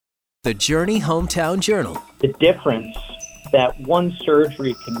The Journey Hometown Journal. The difference that one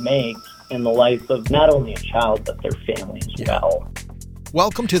surgery can make in the life of not only a child, but their family as well.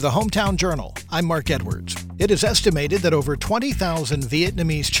 Welcome to the Hometown Journal. I'm Mark Edwards. It is estimated that over 20,000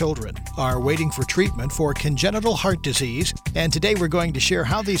 Vietnamese children are waiting for treatment for congenital heart disease, and today we're going to share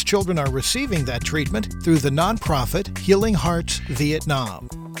how these children are receiving that treatment through the nonprofit Healing Hearts Vietnam.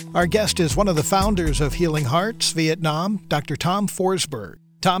 Our guest is one of the founders of Healing Hearts Vietnam, Dr. Tom Forsberg.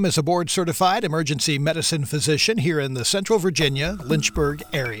 Tom is a board-certified emergency medicine physician here in the Central Virginia, Lynchburg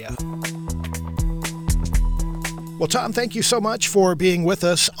area. Well, Tom, thank you so much for being with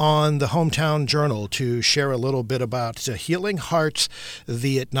us on the Hometown Journal to share a little bit about Healing Hearts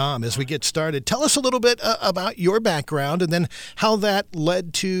Vietnam. As we get started, tell us a little bit about your background and then how that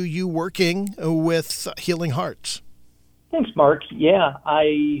led to you working with Healing Hearts. Thanks, Mark. Yeah,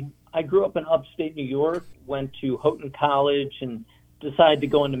 I grew up in upstate New York, went to Houghton College, and decided to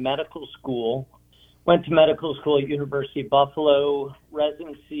go into medical school. Went to medical school at University of Buffalo,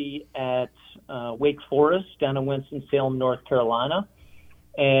 residency at Wake Forest down in Winston-Salem, North Carolina,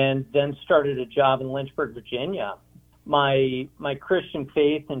 and then started a job in Lynchburg, Virginia. My Christian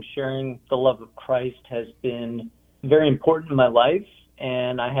faith and sharing the love of Christ has been very important in my life,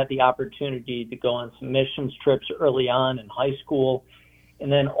 and I had the opportunity to go on some missions trips early on in high school,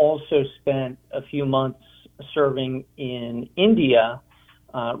 and then also spent a few months serving in India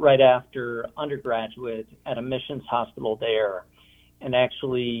right after undergraduate at a missions hospital there, and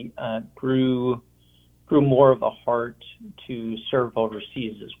actually grew more of a heart to serve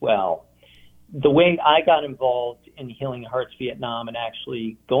overseas as well. The way I got involved in Healing Hearts Vietnam and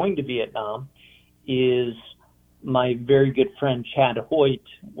actually going to Vietnam is my very good friend Chad Hoyt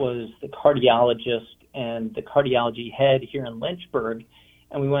was the cardiologist and the cardiology head here in Lynchburg,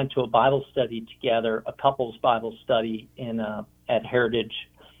 and we went to a Bible study together, a couples Bible study at Heritage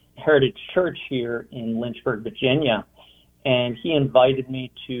Church here in Lynchburg, Virginia. And he invited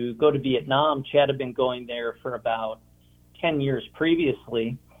me to go to Vietnam. Chad had been going there for about 10 years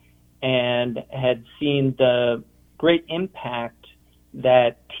previously and had seen the great impact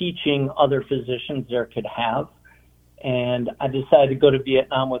that teaching other physicians there could have. And I decided to go to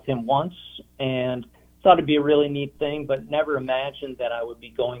Vietnam with him once and thought it'd be a really neat thing, but never imagined that I would be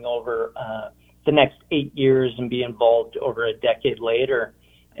going over the next 8 years and be involved over a decade later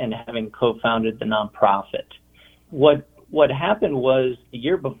and having co-founded the nonprofit. What happened was the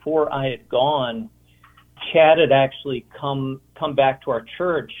year before I had gone, Chad had actually come back to our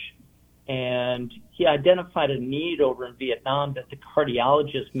church, and he identified a need over in Vietnam that the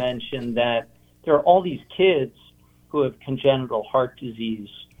cardiologist mentioned, that there are all these kids who have congenital heart disease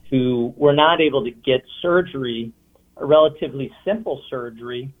who were not able to get surgery, a relatively simple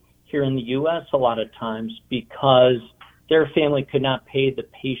surgery here in the U.S. a lot of times, because their family could not pay the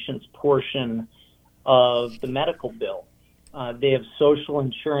patient's portion of the medical bill. They have social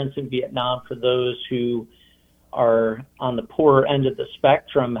insurance in Vietnam for those who are on the poorer end of the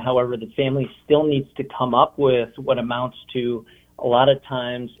spectrum. However, the family still needs to come up with what amounts to a lot of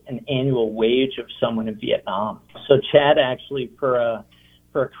times an annual wage of someone in Vietnam. So Chad actually, for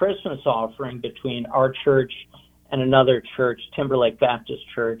a Christmas offering between our church and another church, Timberlake Baptist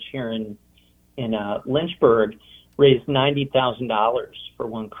Church here in Lynchburg, raised $90,000 for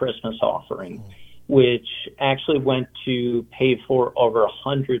one Christmas offering, which actually went to pay for over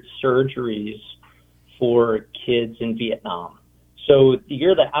 100 surgeries for kids in Vietnam. So the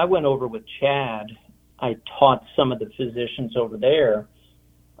year that I went over with Chad, I taught some of the physicians over there,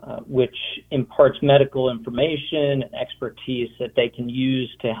 which imparts medical information and expertise that they can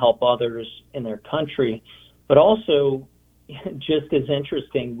use to help others in their country. But also, just as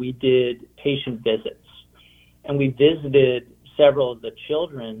interesting, we did patient visits. And we visited several of the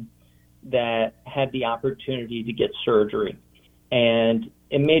children that had the opportunity to get surgery. And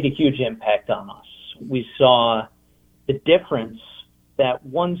it made a huge impact on us. We saw the difference that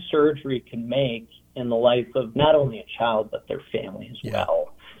one surgery can make in the life of not only a child, but their family as well.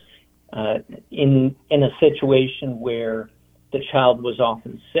 In a situation where the child was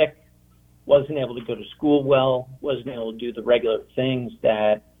often sick, wasn't able to go to school well, wasn't able to do the regular things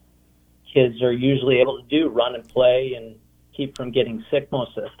that kids are usually able to do, run and play and keep from getting sick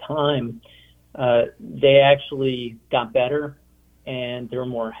most of the time, they actually got better and they're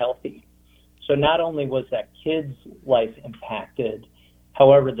more healthy. So not only was that kid's life impacted,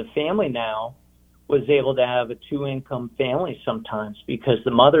 however, the family now was able to have a two-income family sometimes because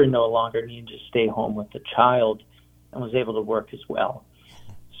the mother no longer needed to stay home with the child and was able to work as well.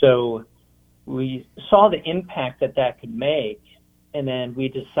 So we saw the impact that could make, and then we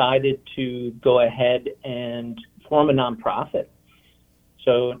decided to go ahead and form a nonprofit.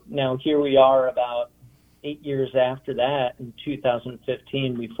 So now here we are about 8 years after that. In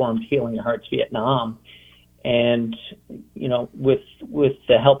 2015, we formed Healing Hearts Vietnam. And, with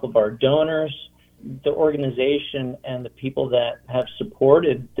the help of our donors, the organization and the people that have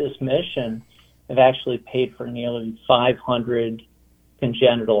supported this mission have actually paid for nearly 500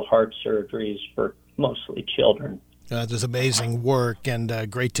 congenital heart surgeries for mostly children. That is amazing work,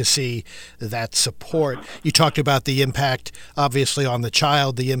 and great to see that support. You talked about the impact, obviously, on the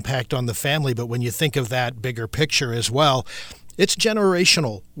child, the impact on the family, but when you think of that bigger picture as well, it's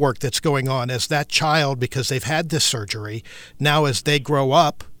generational work that's going on as that child, because they've had this surgery, now as they grow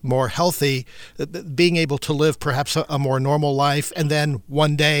up more healthy, being able to live perhaps a more normal life, and then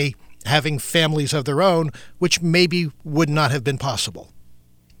one day having families of their own, which maybe would not have been possible.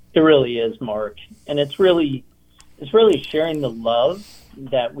 It really is, Mark. And it's really sharing the love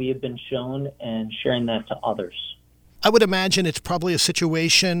that we have been shown and sharing that to others. I would imagine it's probably a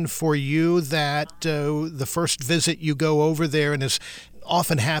situation for you that the first visit you go over there, and as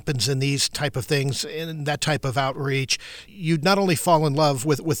often happens in these type of things, in that type of outreach, you not only fall in love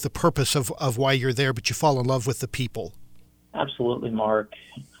with the purpose of why you're there, but you fall in love with the people. Absolutely, Mark.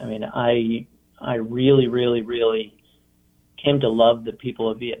 I mean, I really, really, really came to love the people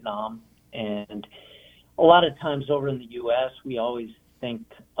of Vietnam. And a lot of times over in the U.S., we always think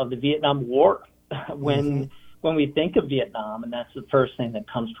of the Vietnam War when we think of Vietnam, and that's the first thing that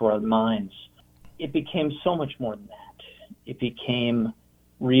comes to our minds. It became so much more than that. It became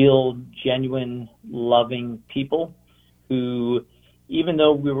real, genuine, loving people who, even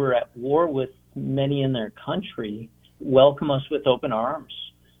though we were at war with many in their country, welcome us with open arms.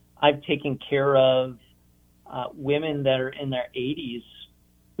 I've taken care of women that are in their 80s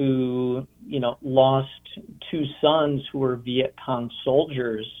who, lost two sons who were Viet Cong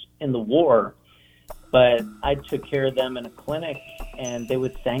soldiers in the war. But I took care of them in a clinic, and they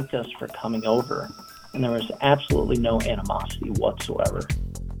would thank us for coming over. And there was absolutely no animosity whatsoever.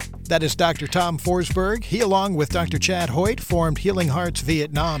 That is Dr. Tom Forsberg. He, along with Dr. Chad Hoyt, formed Healing Hearts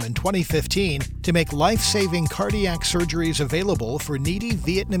Vietnam in 2015 to make life-saving cardiac surgeries available for needy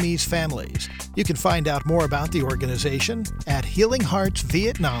Vietnamese families. You can find out more about the organization at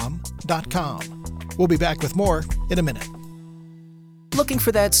healingheartsvietnam.com. We'll be back with more in a minute. Looking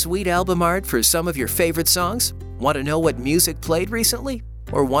for that sweet album art for some of your favorite songs? Want to know what music played recently?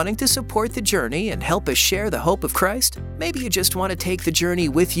 Or wanting to support the journey and help us share the hope of Christ? Maybe you just want to take the journey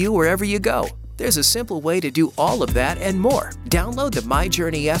with you wherever you go. There's a simple way to do all of that and more. Download the My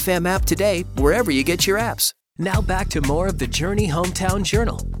Journey FM app today, wherever you get your apps. Now back to more of the Journey Hometown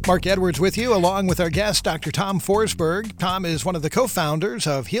Journal. Mark Edwards with you, along with our guest, Dr. Tom Forsberg. Tom is one of the co-founders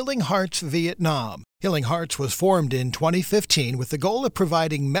of Healing Hearts Vietnam. Healing Hearts was formed in 2015 with the goal of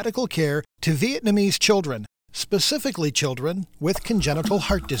providing medical care to Vietnamese children, specifically children with congenital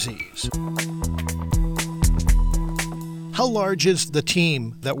heart disease. How large is the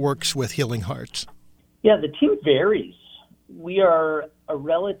team that works with Healing Hearts? Yeah, the team varies. We are a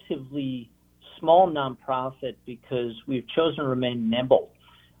relatively small nonprofit because we've chosen to remain nimble.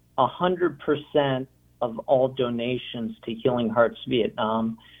 100% of all donations to Healing Hearts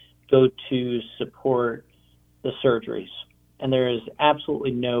Vietnam go to support the surgeries. And there is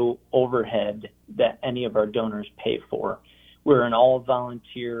absolutely no overhead that any of our donors pay for. We're an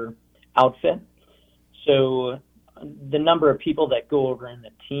all-volunteer outfit. So the number of people that go over in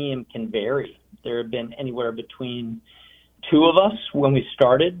the team can vary. There have been anywhere between two of us when we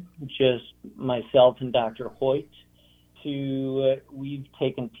started, just myself and Dr. Hoyt, to we've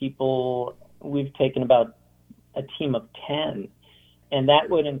taken about a team of 10. And that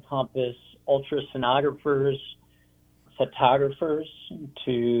would encompass ultrasonographers, photographers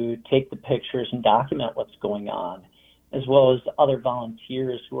to take the pictures and document what's going on, as well as other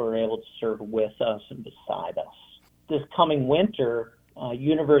volunteers who are able to serve with us and beside us. This coming winter,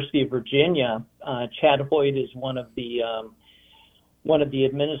 University of Virginia, Chad Hoyt is one of the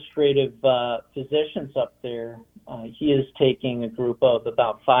administrative physicians up there. He is taking a group of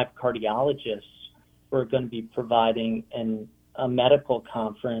about 5 cardiologists who are going to be providing a medical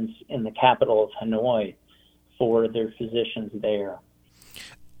conference in the capital of Hanoi for their physicians there.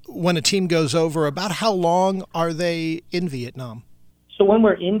 When a team goes over, about how long are they in Vietnam? So when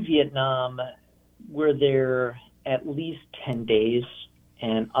we're in Vietnam, we're there at least 10 days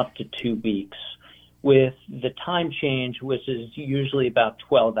and up to 2 weeks. With the time change, which is usually about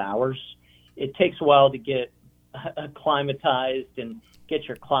 12 hours, it takes a while to get acclimatized and get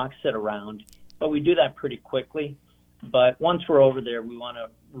your clock set around, but we do that pretty quickly. But once we're over there, we want to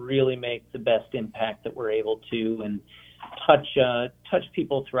really make the best impact that we're able to and touch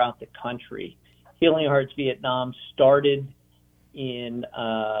people throughout the country. Healing Hearts Vietnam started in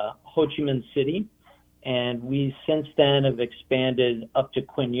Ho Chi Minh City. And we since then have expanded up to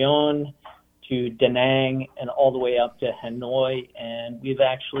Quy Nhon, to Da Nang, and all the way up to Hanoi. And we've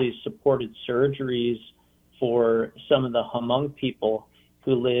actually supported surgeries for some of the Hmong people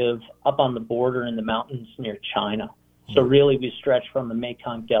who live up on the border in the mountains near China. So really we stretch from the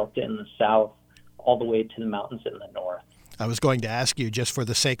Mekong Delta in the south all the way to the mountains in the north. I was going to ask you, just for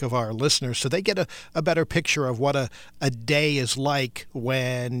the sake of our listeners, so they get a better picture of what a day is like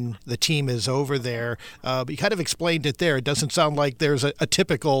when the team is over there. You kind of explained it there. It doesn't sound like there's a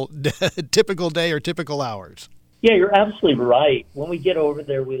typical day or typical hours. Yeah, you're absolutely right. When we get over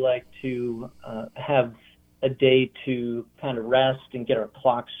there, we like to have a day to kind of rest and get our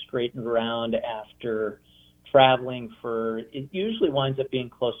clocks straightened around after traveling for, it usually winds up being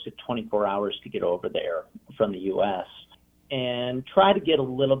close to 24 hours to get over there from the U.S. And try to get a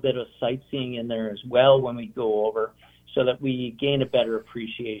little bit of sightseeing in there as well when we go over so that we gain a better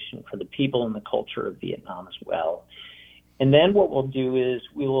appreciation for the people and the culture of Vietnam as well. And then what we'll do is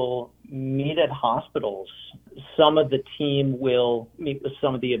we will meet at hospitals. Some of the team will meet with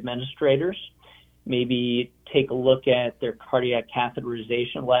some of the administrators, maybe take a look at their cardiac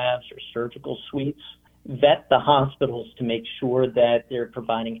catheterization labs or surgical suites, vet the hospitals to make sure that they're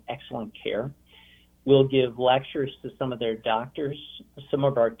providing excellent care. We'll give lectures to some of their doctors. Some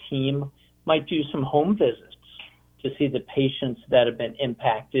of our team might do some home visits to see the patients that have been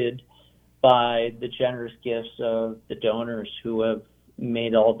impacted by the generous gifts of the donors who have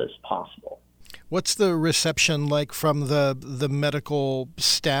made all this possible. What's the reception like from the medical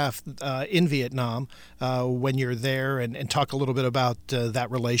staff in Vietnam when you're there, and talk a little bit about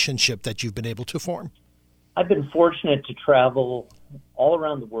that relationship that you've been able to form? I've been fortunate to travel all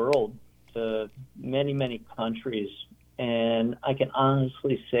around the world to many, many countries, and I can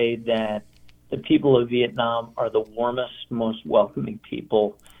honestly say that the people of Vietnam are the warmest, most welcoming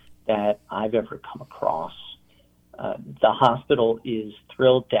people that I've ever come across. The hospital is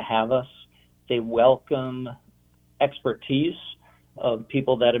thrilled to have us. They welcome expertise of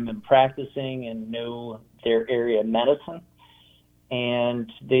people that have been practicing and know their area of medicine,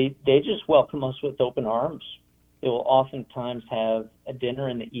 and they just welcome us with open arms. They will oftentimes have a dinner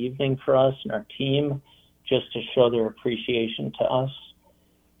in the evening for us and our team just to show their appreciation to us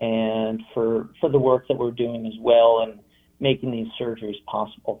and for the work that we're doing as well and making these surgeries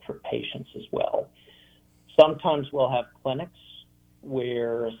possible for patients as well. Sometimes we'll have clinics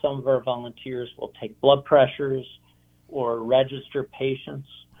where some of our volunteers will take blood pressures or register patients.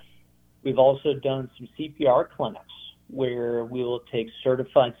 We've also done some CPR clinics where we will take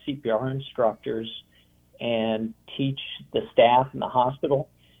certified CPR instructors and teach the staff in the hospital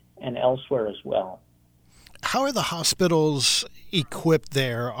and elsewhere as well. How are the hospitals equipped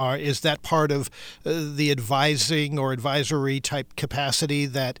there? Is that part of the advising or advisory type capacity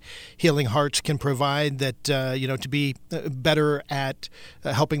that Healing Hearts can provide, that, to be better at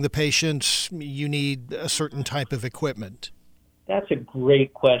helping the patients, you need a certain type of equipment? That's a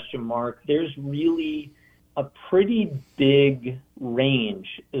great question, Mark. There's really a pretty big range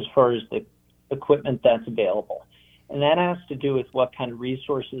as far as the equipment that's available. And that has to do with what kind of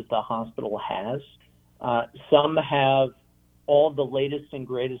resources the hospital has. Some have all the latest and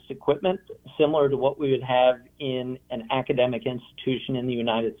greatest equipment, similar to what we would have in an academic institution in the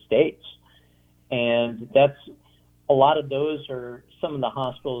United States. And that's a lot of those are some of the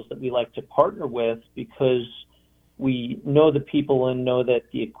hospitals that we like to partner with because we know the people and know that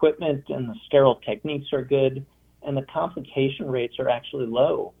the equipment and the sterile techniques are good and the complication rates are actually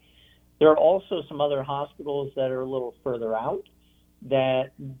low. There are also some other hospitals that are a little further out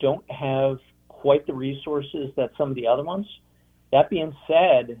that don't have quite the resources that some of the other ones. That being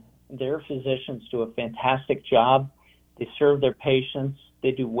said, their physicians do a fantastic job. They serve their patients, they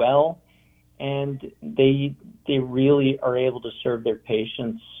do well, and they really are able to serve their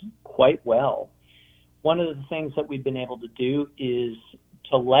patients quite well. One of the things that we've been able to do is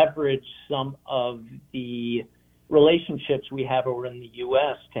to leverage some of the relationships we have over in the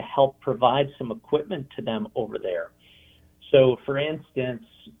U.S. to help provide some equipment to them over there. So, for instance,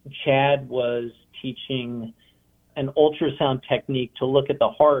 Chad was teaching an ultrasound technique to look at the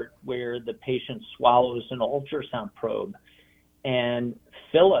heart where the patient swallows an ultrasound probe. And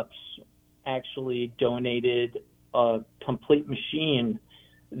Philips actually donated a complete machine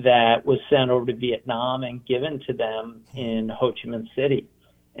that was sent over to Vietnam and given to them in Ho Chi Minh City.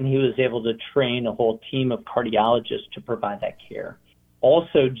 And he was able to train a whole team of cardiologists to provide that care.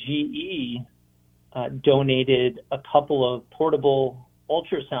 Also, GE donated a couple of portable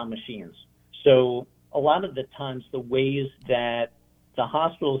ultrasound machines. So a lot of the times the ways that the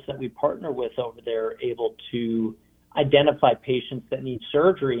hospitals that we partner with over there are able to identify patients that need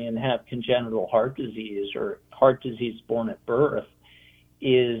surgery and have congenital heart disease or heart disease born at birth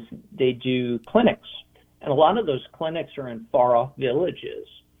is they do clinics. And a lot of those clinics are in far-off villages.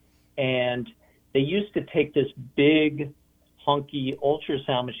 And they used to take this big, hunky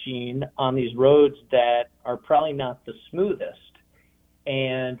ultrasound machine on these roads that are probably not the smoothest.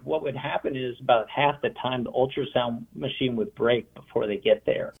 And what would happen is about half the time the ultrasound machine would break before they get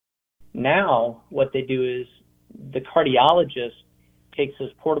there. Now, what they do is the cardiologist takes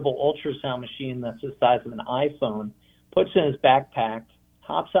this portable ultrasound machine that's the size of an iPhone, puts it in his backpack,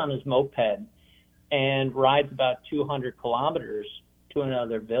 hops on his moped, and rides about 200 kilometers to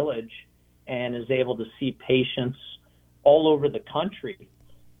another village and is able to see patients all over the country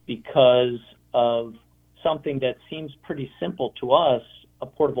because of something that seems pretty simple to us, a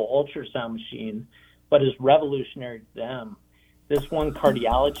portable ultrasound machine, but is revolutionary to them. This one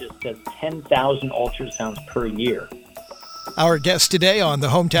cardiologist does 10,000 ultrasounds per year. Our guest today on the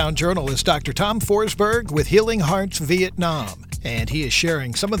Hometown Journal is Dr. Tom Forsberg with Healing Hearts Vietnam, and he is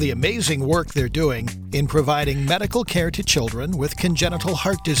sharing some of the amazing work they're doing in providing medical care to children with congenital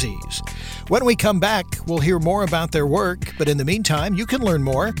heart disease. When we come back, we'll hear more about their work, but in the meantime, you can learn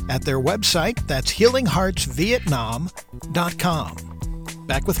more at their website. That's healingheartsvietnam.com.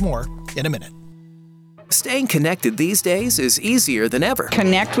 Back with more in a minute. Staying connected these days is easier than ever.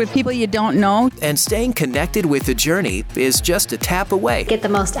 Connect with people you don't know. And staying connected with The Journey is just a tap away. Get the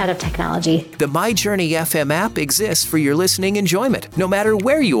most out of technology. The My Journey FM app exists for your listening enjoyment, no matter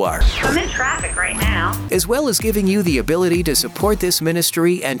where you are. I'm in traffic right now. As well as giving you the ability to support this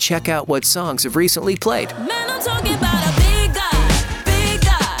ministry and check out what songs have recently played. Man, I'm talking about a big God, big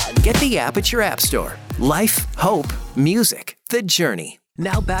God. Get the app at your app store. Life, hope, music, The Journey.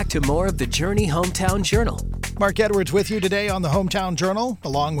 Now back to more of The Journey Hometown Journal. Mark Edwards with you today on the Hometown Journal,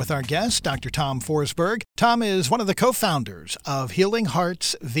 along with our guest, Dr. Tom Forsberg. Tom is one of the co-founders of Healing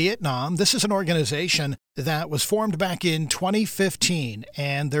Hearts Vietnam. This is an organization that was formed back in 2015,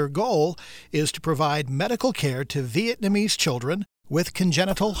 and their goal is to provide medical care to Vietnamese children with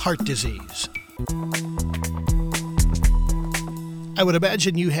congenital heart disease. I would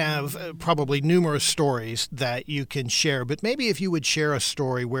imagine you have probably numerous stories that you can share, but maybe if you would share a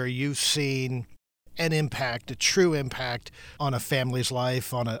story where you've seen an impact, a true impact on a family's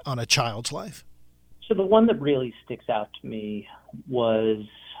life, on a child's life. So the one that really sticks out to me was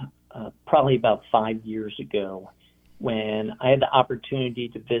probably about 5 years ago when I had the opportunity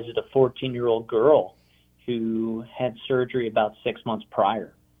to visit a 14-year-old girl who had surgery about 6 months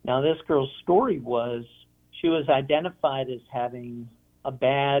prior. Now, this girl's story was she was identified as having a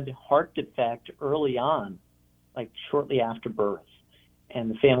bad heart defect early on, like shortly after birth.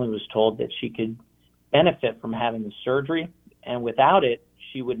 And the family was told that she could benefit from having the surgery, and without it,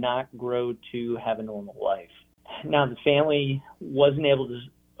 she would not grow to have a normal life. Now, the family wasn't able to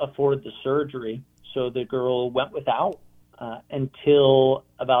afford the surgery, so the girl went without until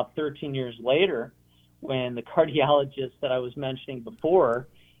about 13 years later, when the cardiologist that I was mentioning before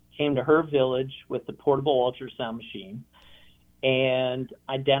came to her village with the portable ultrasound machine and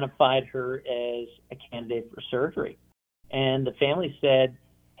identified her as a candidate for surgery. And the family said,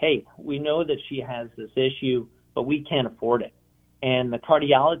 hey, we know that she has this issue, but we can't afford it. And the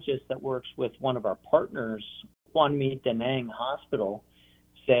cardiologist that works with one of our partners, Quang My Da Nang Hospital,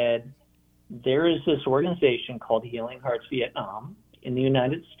 said, there is this organization called Healing Hearts Vietnam in the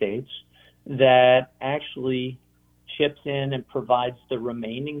United States that actually chips in and provides the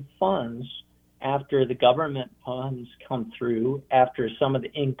remaining funds after the government funds come through, after some of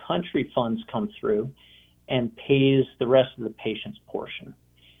the in-country funds come through, and pays the rest of the patient's portion,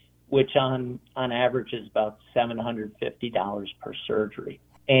 which on average is about $750 per surgery.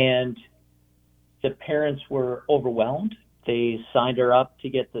 And the parents were overwhelmed. They signed her up to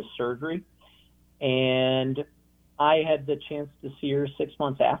get this surgery, and I had the chance to see her 6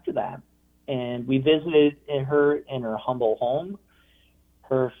 months after that. And we visited her in her humble home.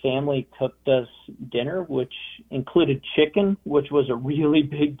 Her family cooked us dinner, which included chicken, which was a really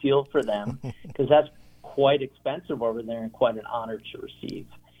big deal for them because that's quite expensive over there and quite an honor to receive.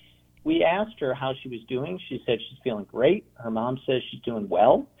 We asked her how she was doing. She said she's feeling great. Her mom says she's doing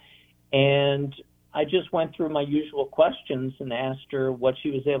well. And I just went through my usual questions and asked her what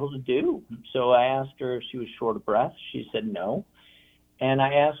she was able to do. So I asked her if she was short of breath. She said no. And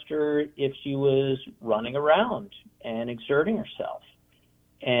I asked her if she was running around and exerting herself.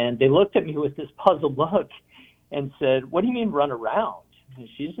 And they looked at me with this puzzled look and said, what do you mean run around?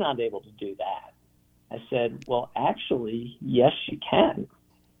 She's not able to do that. I said, well, actually, yes, she can.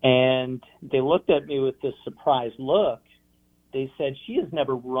 And they looked at me with this surprised look. they said she has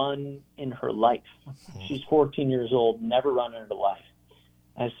never run in her life. She's 14 years old, never run in her life.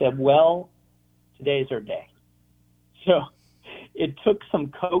 I said, well, today's her day. So it took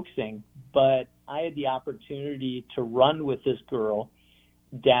some coaxing, but I had the opportunity to run with this girl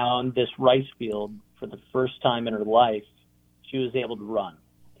down this rice field for the first time in her life. She was able to run,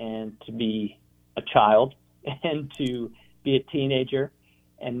 and to be a child and to be a teenager.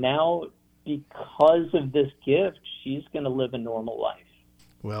 And now, because of this gift, she's going to live a normal life.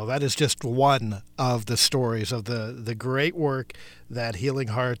 Well, that is just one of the stories of the great work that Healing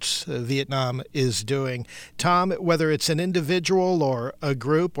Hearts Vietnam is doing. Tom, whether it's an individual or a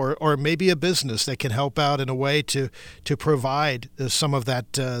group or maybe a business that can help out in a way to provide some of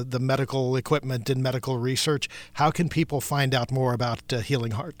that, the medical equipment and medical research, how can people find out more about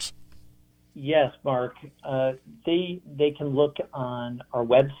Healing Hearts? Yes, Mark. They can look on our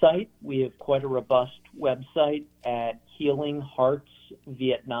website. We have quite a robust website at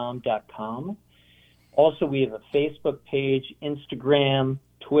healingheartsvietnam.com. Also, we have a Facebook page, Instagram,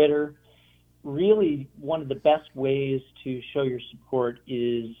 Twitter. Really, one of the best ways to show your support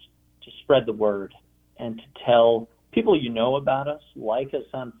is to spread the word and to tell people you know about us, like us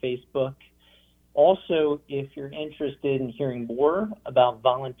on Facebook. Also, if you're interested in hearing more about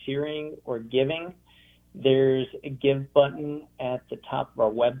volunteering or giving, there's a give button at the top of our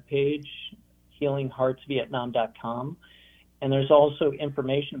webpage, healingheartsvietnam.com. And there's also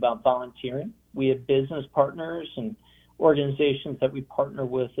information about volunteering. We have business partners and organizations that we partner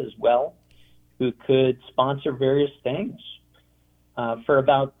with as well who could sponsor various things. For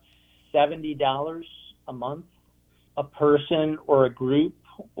about $70 a month, a person or a group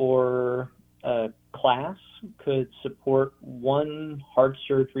or a class could support one heart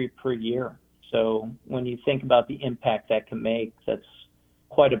surgery per year. So when you think about the impact that can make, that's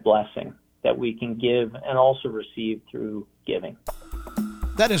quite a blessing that we can give and also receive through giving.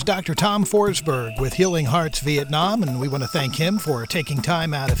 That is Dr. Tom Forsberg with Healing Hearts Vietnam, and we want to thank him for taking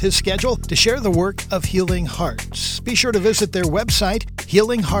time out of his schedule to share the work of Healing Hearts. Be sure to visit their website,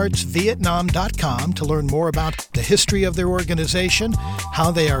 healingheartsvietnam.com, to learn more about the history of their organization, how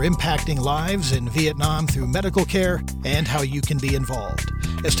they are impacting lives in Vietnam through medical care, and how you can be involved.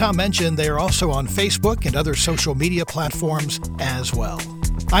 As Tom mentioned, they are also on Facebook and other social media platforms as well.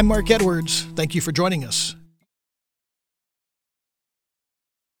 I'm Mark Edwards. Thank you for joining us.